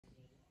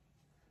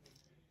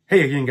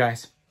Hey again,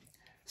 guys.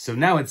 So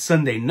now it's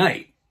Sunday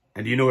night,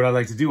 and do you know what I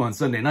like to do on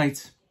Sunday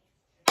nights?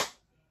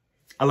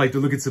 I like to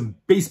look at some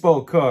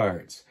baseball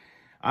cards.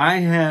 I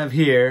have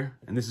here,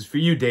 and this is for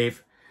you,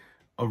 Dave,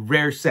 a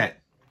rare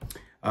set.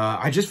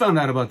 I just found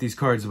out about these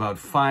cards about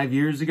 5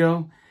 years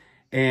ago,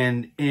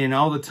 and in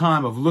all the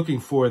time of looking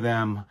for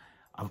them,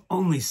 I've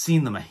only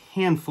seen them a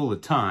handful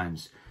of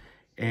times,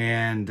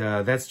 and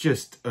that's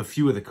just a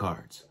few of the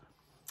cards.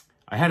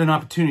 I had an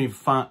opportunity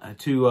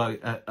to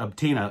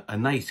obtain a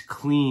nice,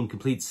 clean,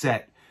 complete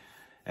set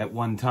at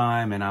one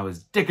time, and I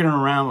was dicking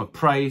around with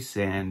price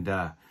and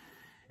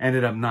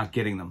ended up not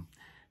getting them.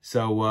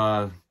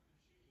 So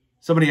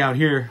somebody out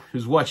here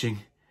who's watching,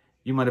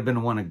 you might have been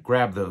the one to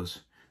grab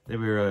those. They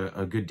were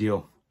a good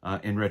deal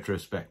in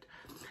retrospect.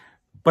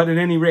 But at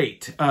any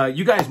rate,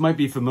 you guys might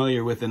be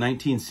familiar with the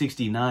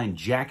 1969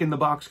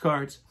 Jack-in-the-Box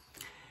cards,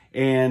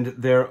 and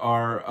there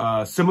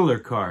are similar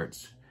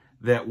cards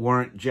that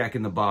weren't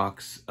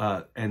Jack-in-the-Box,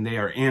 and they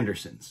are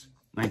Andersons,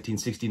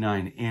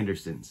 1969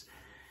 Andersons.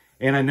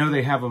 And I know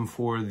they have them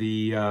for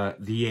the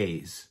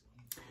A's.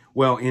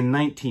 Well, in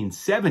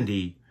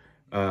 1970,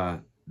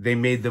 they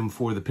made them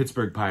for the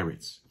Pittsburgh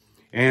Pirates.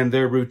 And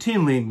they're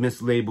routinely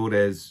mislabeled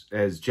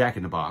as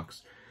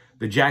Jack-in-the-Box.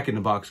 The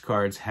Jack-in-the-Box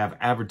cards have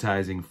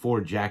advertising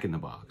for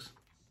Jack-in-the-Box.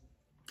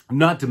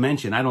 Not to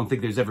mention, I don't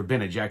think there's ever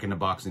been a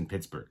Jack-in-the-Box in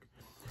Pittsburgh.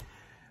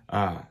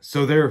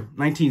 So they're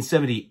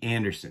 1970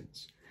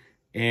 Andersons.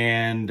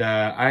 And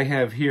I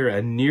have here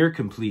a near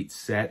complete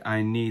set.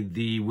 I need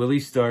the Willie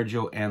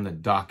Stargell and the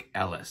Doc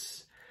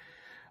Ellis.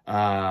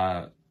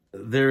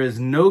 There is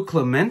no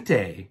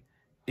Clemente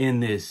in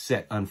this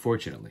set,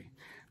 unfortunately.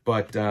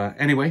 But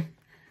anyway,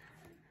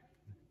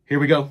 here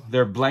we go.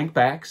 They're blank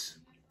backs.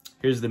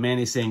 Here's the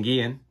Manny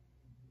Sanguillen.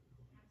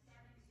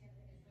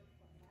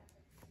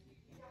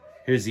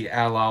 Here's the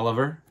Al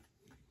Oliver.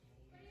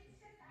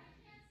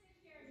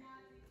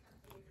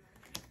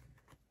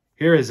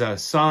 Here is a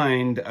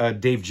signed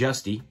Dave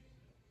Justy.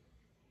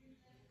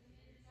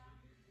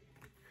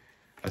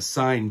 A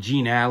signed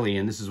Gene Alley,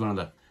 and this is one of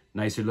the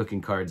nicer looking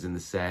cards in the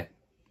set,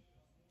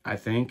 I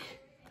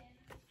think.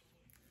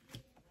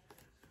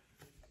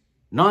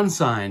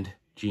 Non-signed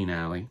Gene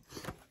Alley.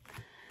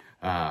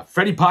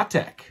 Freddie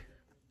Patek.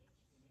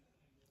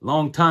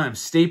 Long-time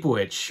staple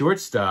at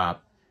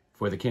shortstop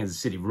for the Kansas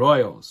City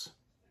Royals.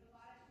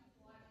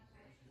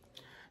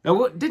 Now,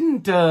 what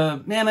didn't,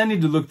 man, I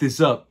need to look this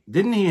up.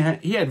 Didn't he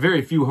had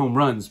very few home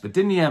runs, but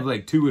didn't he have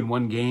like 2 in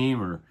one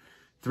game or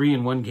 3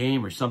 in one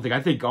game or something? I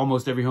think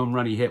almost every home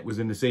run he hit was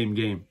in the same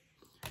game.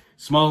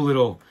 Small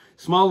little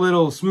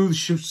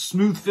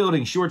smooth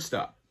fielding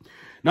shortstop.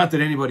 Not that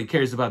anybody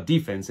cares about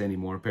defense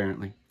anymore,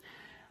 apparently.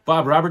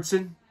 Bob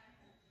Robertson.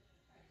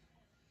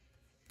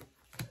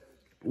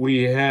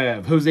 We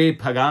have Jose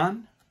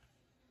Pagan.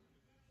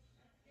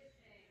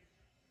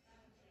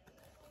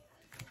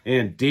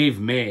 And Dave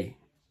May.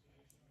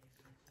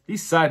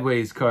 These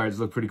sideways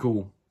cards look pretty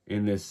cool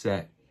in this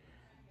set.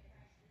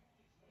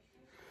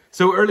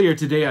 So earlier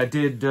today, I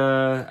did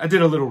a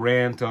little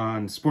rant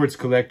on Sports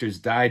Collectors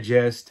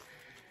Digest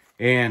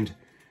and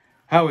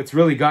how it's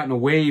really gotten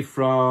away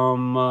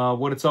from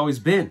what it's always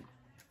been.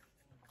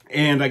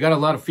 And I got a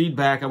lot of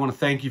feedback. I want to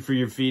thank you for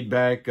your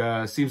feedback.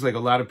 Seems like a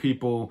lot of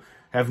people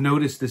have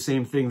noticed the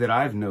same thing that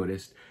I've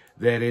noticed,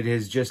 that it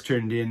has just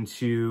turned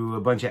into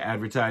a bunch of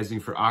advertising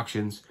for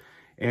auctions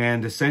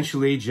and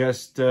essentially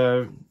just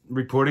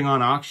reporting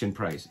on auction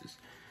prices.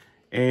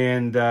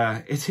 And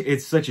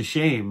it's such a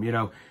shame, you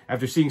know,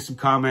 after seeing some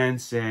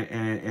comments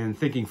and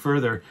thinking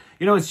further,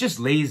 you know, it's just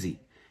lazy.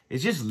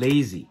 It's just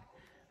lazy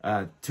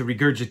to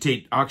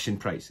regurgitate auction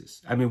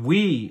prices. I mean,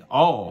 we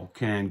all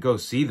can go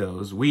see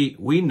those.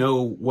 We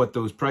know what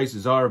those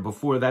prices are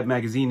before that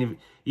magazine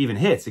even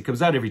hits. It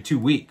comes out every 2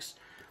 weeks.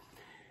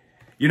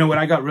 You know, when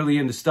I got really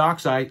into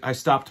stocks, I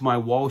stopped my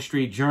Wall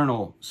Street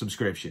Journal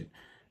subscription,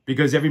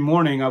 because every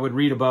morning I would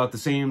read about the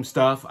same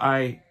stuff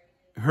I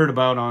heard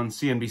about on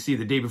CNBC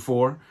the day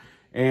before,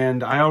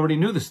 and I already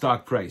knew the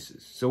stock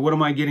prices. So what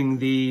am I getting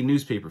the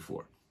newspaper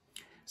for?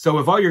 So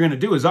if all you're going to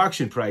do is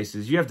auction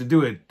prices, you have to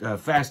do it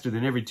faster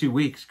than every 2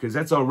 weeks, because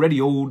that's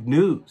already old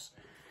news.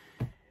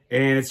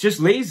 And it's just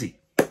lazy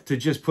to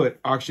just put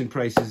auction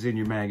prices in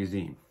your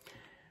magazine.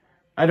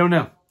 I don't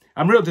know.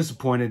 I'm real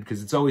disappointed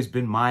because it's always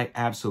been my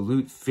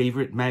absolute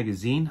favorite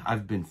magazine.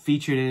 I've been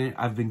featured in it.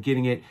 I've been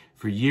getting it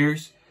for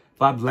years.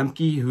 Bob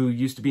Lemke, who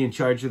used to be in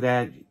charge of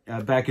that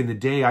back in the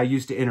day, I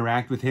used to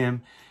interact with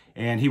him,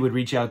 and he would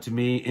reach out to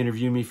me,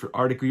 interview me for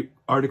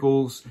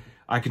articles.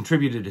 I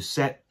contributed a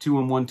set to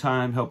him one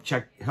time, help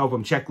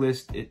him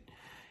checklist it.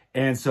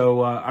 And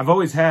so I've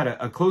always had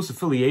a close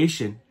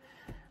affiliation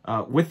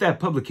with that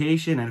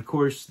publication, and of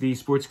course the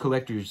Sports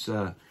Collectors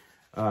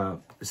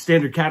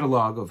standard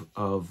catalog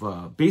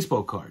of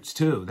baseball cards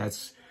too.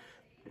 That's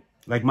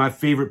like my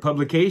favorite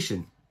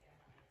publication.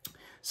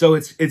 So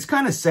it's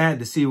kind of sad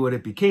to see what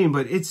it became,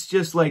 but it's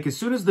just like as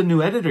soon as the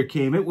new editor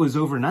came, it was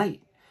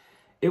overnight.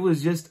 It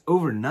was just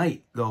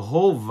overnight. The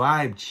whole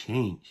vibe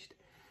changed.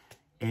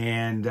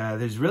 And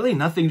there's really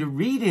nothing to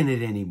read in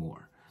it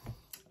anymore.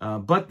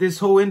 But this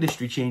whole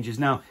industry changes.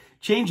 Now,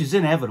 change is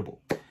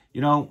inevitable. You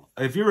know,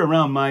 if you're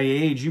around my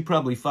age, you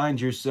probably find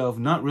yourself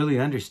not really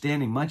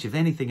understanding much of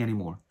anything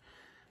anymore.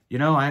 You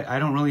know, I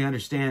don't really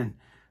understand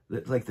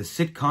that, like, the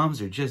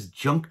sitcoms are just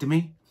junk to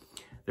me.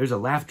 There's a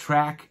laugh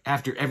track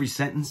after every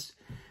sentence.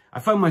 I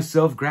find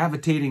myself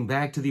gravitating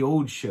back to the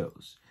old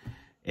shows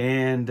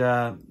and,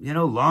 you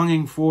know,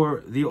 longing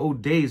for the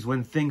old days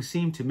when things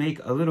seem to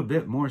make a little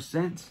bit more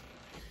sense.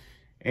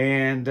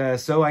 And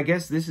so I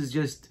guess this is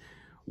just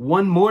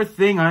one more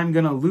thing I'm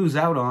going to lose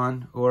out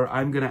on, or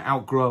I'm going to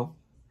outgrow.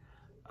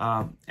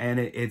 And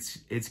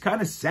it's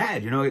kind of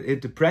sad, you know,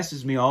 it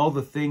depresses me, all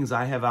the things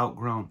I have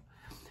outgrown.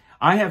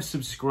 I have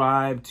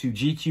subscribed to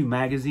GQ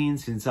magazine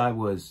since I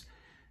was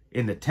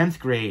in the 10th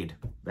grade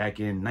back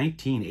in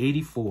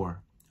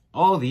 1984,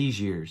 all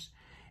these years.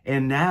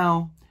 And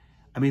now,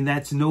 I mean,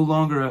 that's no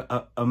longer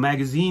a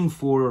magazine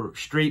for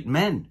straight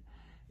men.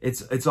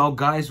 It's all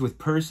guys with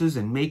purses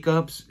and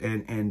makeups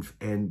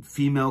and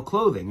female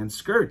clothing and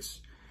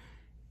skirts.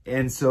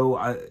 And so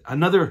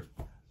another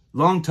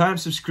long-time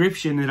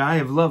subscription that I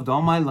have loved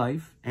all my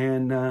life,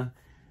 and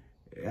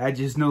I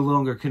just no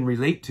longer can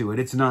relate to it.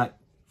 It's not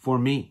for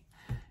me.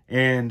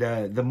 And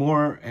the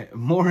more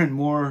and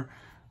more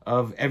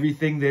of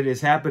everything that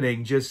is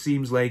happening just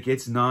seems like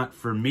it's not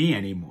for me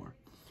anymore.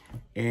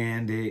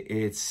 And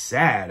it's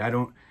sad. I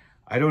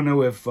don't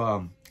know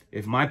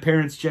if my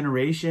parents'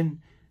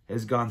 generation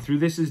has gone through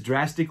this as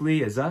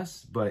drastically as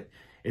us, but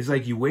it's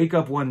like you wake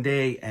up one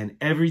day and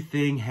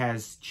everything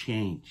has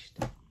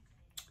changed.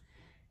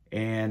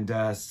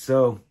 And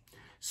so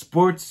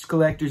Sports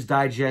Collectors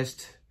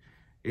Digest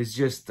is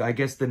just, I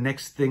guess, the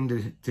next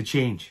thing to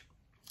change.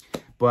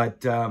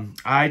 But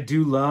I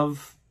do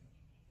love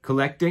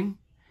collecting.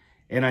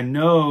 And I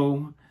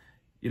know,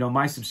 you know,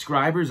 my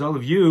subscribers, all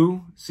of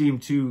you, seem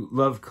to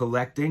love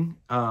collecting.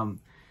 And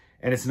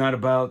it's not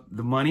about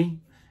the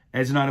money.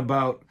 And it's not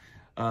about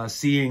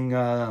seeing,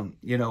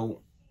 you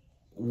know,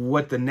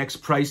 what the next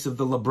price of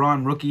the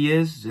LeBron rookie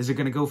is. Is it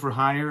going to go for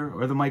higher,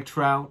 or the Mike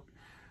Trout?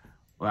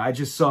 Well, I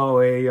just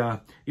saw you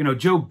know,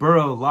 Joe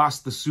Burrow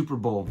lost the Super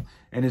Bowl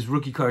and his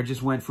rookie card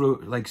just went for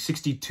like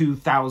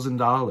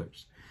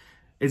 $62,000.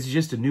 It's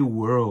just a new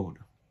world.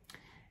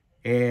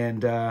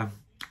 And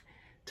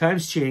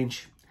times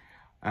change.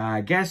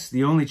 I guess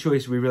the only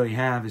choice we really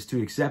have is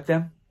to accept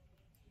them.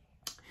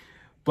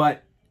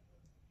 But,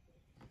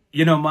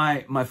 you know,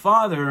 my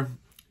father,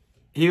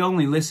 he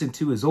only listened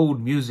to his old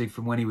music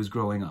from when he was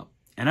growing up.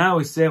 And I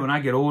always say, when I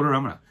get older,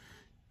 I'm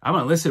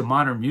gonna listen to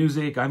modern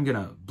music. I'm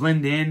gonna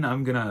blend in.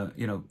 I'm gonna,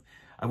 you know,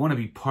 I want to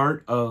be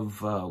part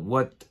of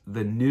what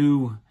the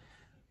new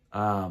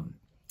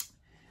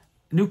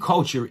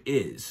culture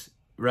is,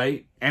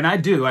 right? And I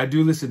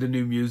do listen to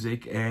new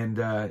music, and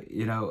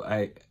you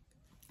know,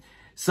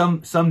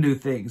 some new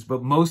things,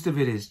 but most of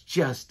it is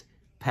just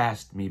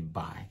passed me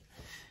by.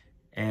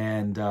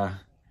 And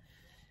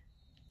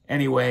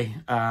anyway,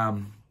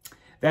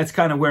 that's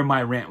kind of where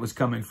my rant was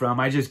coming from.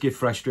 I just get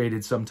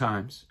frustrated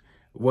sometimes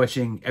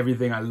watching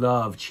everything I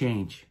love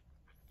change.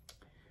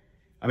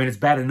 I mean, it's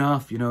bad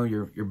enough, you know,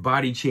 your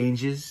body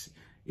changes.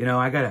 You know,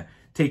 I got to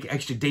take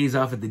extra days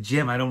off at the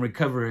gym. I don't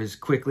recover as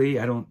quickly.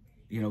 I don't,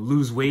 you know,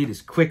 lose weight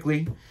as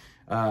quickly.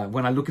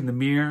 When I look in the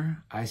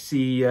mirror, I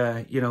see,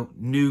 you know,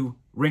 new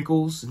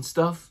wrinkles and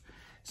stuff.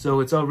 So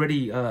it's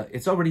already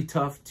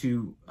tough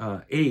to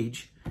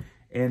age.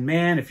 And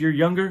man, if you're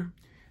younger,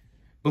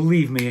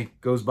 believe me,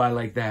 it goes by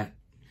like that.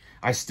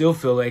 I still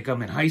feel like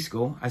I'm in high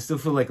school. I still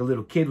feel like a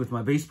little kid with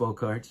my baseball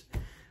cards.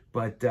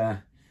 But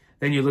then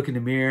you look in the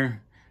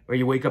mirror, or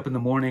you wake up in the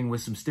morning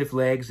with some stiff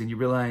legs and you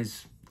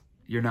realize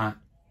you're not.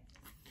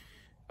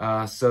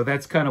 So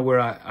that's kind of where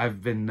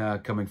I've been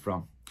coming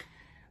from.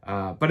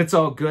 But it's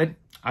all good.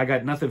 I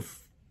got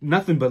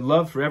nothing but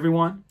love for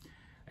everyone,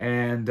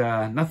 and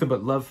nothing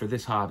but love for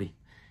this hobby.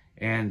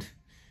 And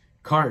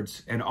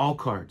cards, and all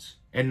cards.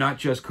 And not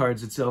just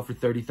cards that sell for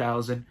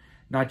 $30,000.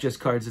 Not just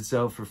cards that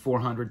sell for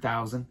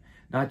 $400,000.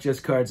 Not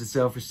just cards that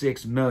sell for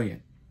 $6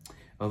 million.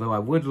 Although I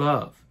would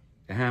love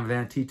to have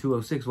that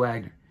T206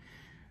 Wagner.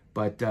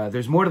 But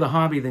there's more to the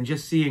hobby than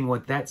just seeing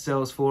what that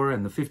sells for,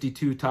 and the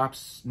 52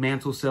 Topps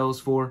mantle sells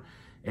for,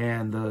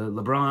 and the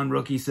LeBron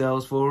rookie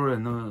sells for,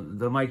 and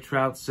the Mike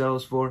Trout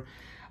sells for.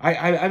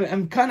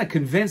 I'm kind of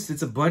convinced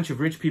it's a bunch of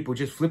rich people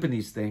just flipping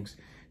these things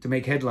to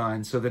make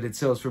headlines so that it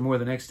sells for more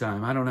the next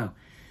time. I don't know.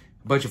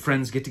 A bunch of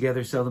friends get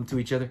together, sell them to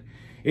each other.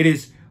 It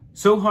is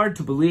so hard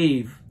to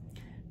believe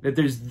that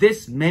there's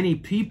this many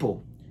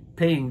people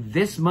paying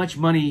this much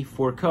money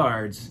for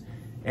cards,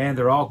 and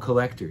they're all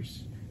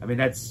collectors. I mean,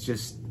 that's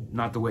just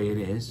not the way it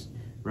is,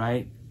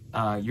 right?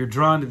 You're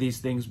drawn to these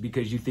things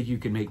because you think you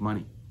can make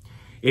money.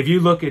 If you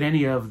look at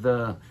any of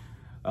the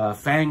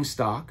FANG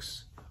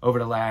stocks over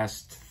the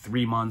last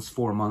 3 months,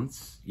 4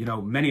 months, you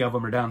know, many of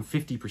them are down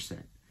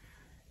 50%.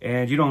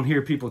 And you don't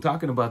hear people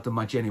talking about them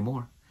much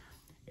anymore.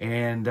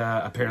 And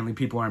apparently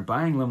people aren't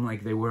buying them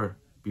like they were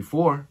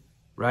before,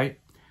 right?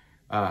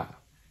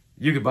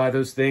 You could buy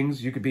those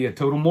things. You could be a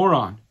total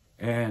moron.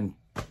 And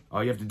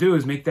all you have to do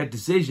is make that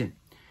decision.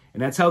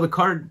 And that's how the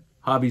card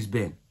hobby's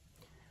been.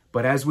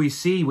 But as we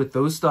see with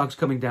those stocks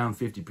coming down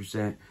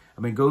 50%,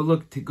 I mean, go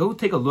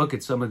take a look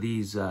at some of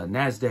these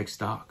NASDAQ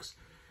stocks.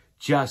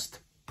 Just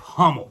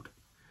pummeled.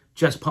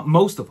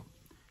 Most of them.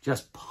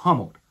 Just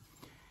pummeled.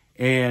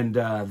 And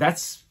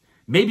that's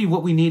maybe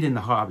what we need in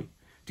the hobby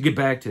to get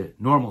back to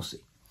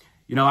normalcy.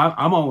 You know,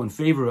 I'm all in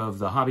favor of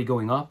the hobby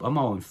going up. I'm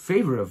all in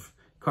favor of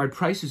card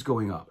prices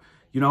going up.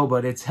 You know,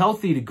 but it's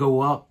healthy to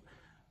go up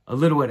a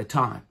little at a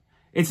time.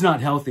 It's not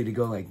healthy to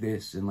go like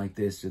this and like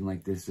this and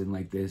like this and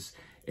like this.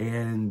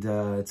 And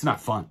it's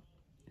not fun.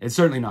 It's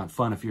certainly not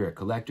fun if you're a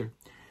collector.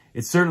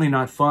 It's certainly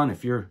not fun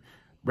if you're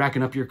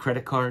racking up your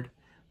credit card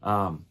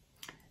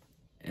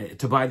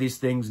to buy these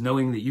things,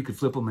 knowing that you could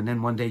flip them and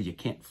then one day you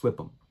can't flip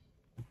them.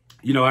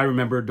 You know, I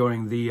remember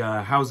during the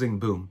housing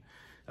boom,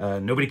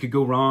 nobody could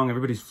go wrong.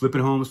 Everybody's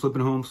flipping homes,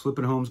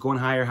 going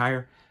higher,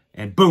 higher.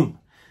 And boom,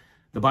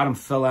 the bottom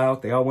fell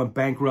out. They all went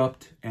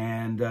bankrupt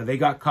and they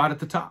got caught at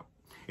the top.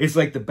 It's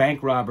like the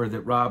bank robber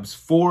that robs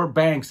 4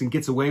 banks and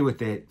gets away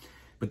with it.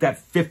 But that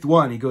 5th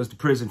one, he goes to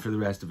prison for the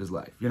rest of his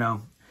life, you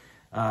know.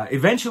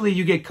 Eventually,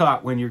 you get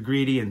caught when you're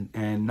greedy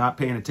and not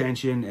paying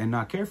attention and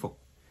not careful.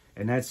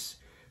 And that's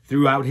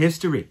throughout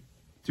history.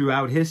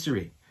 Throughout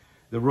history.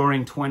 The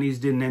Roaring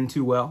 20s didn't end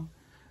too well.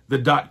 The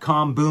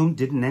dot-com boom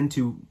didn't end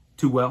too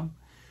well.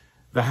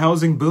 The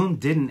housing boom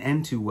didn't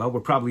end too well. We're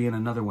probably in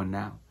another one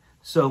now.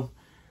 So,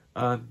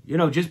 you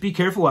know, just be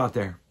careful out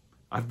there.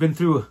 I've been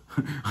through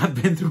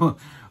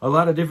a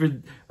lot of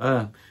different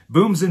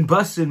booms and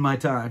busts in my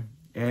time.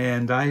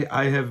 And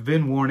I have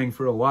been warning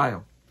for a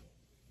while.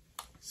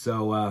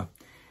 So,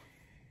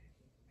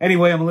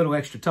 anyway, I'm a little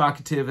extra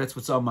talkative. That's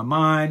what's on my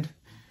mind.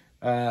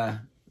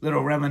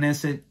 Little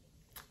reminiscent.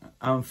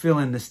 I'm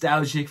feeling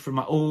nostalgic for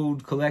my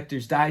old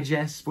Collector's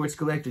Digest, Sports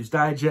Collector's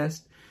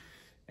Digest.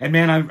 And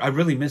man, I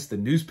really missed the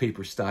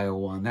newspaper style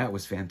one. That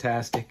was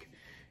fantastic.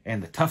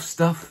 And the tough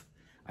stuff.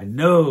 I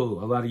know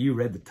a lot of you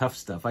read the tough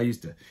stuff. I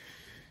used to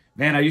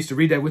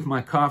read that with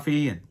my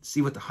coffee and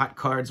see what the hot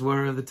cards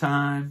were of the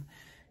time.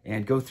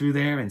 And go through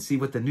there and see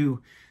what the new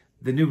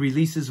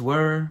releases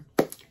were.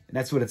 And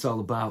that's what it's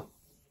all about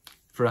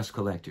for us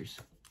collectors.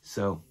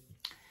 So,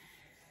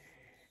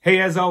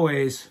 hey, as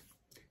always,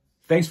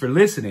 thanks for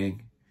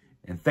listening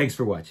and thanks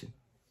for watching.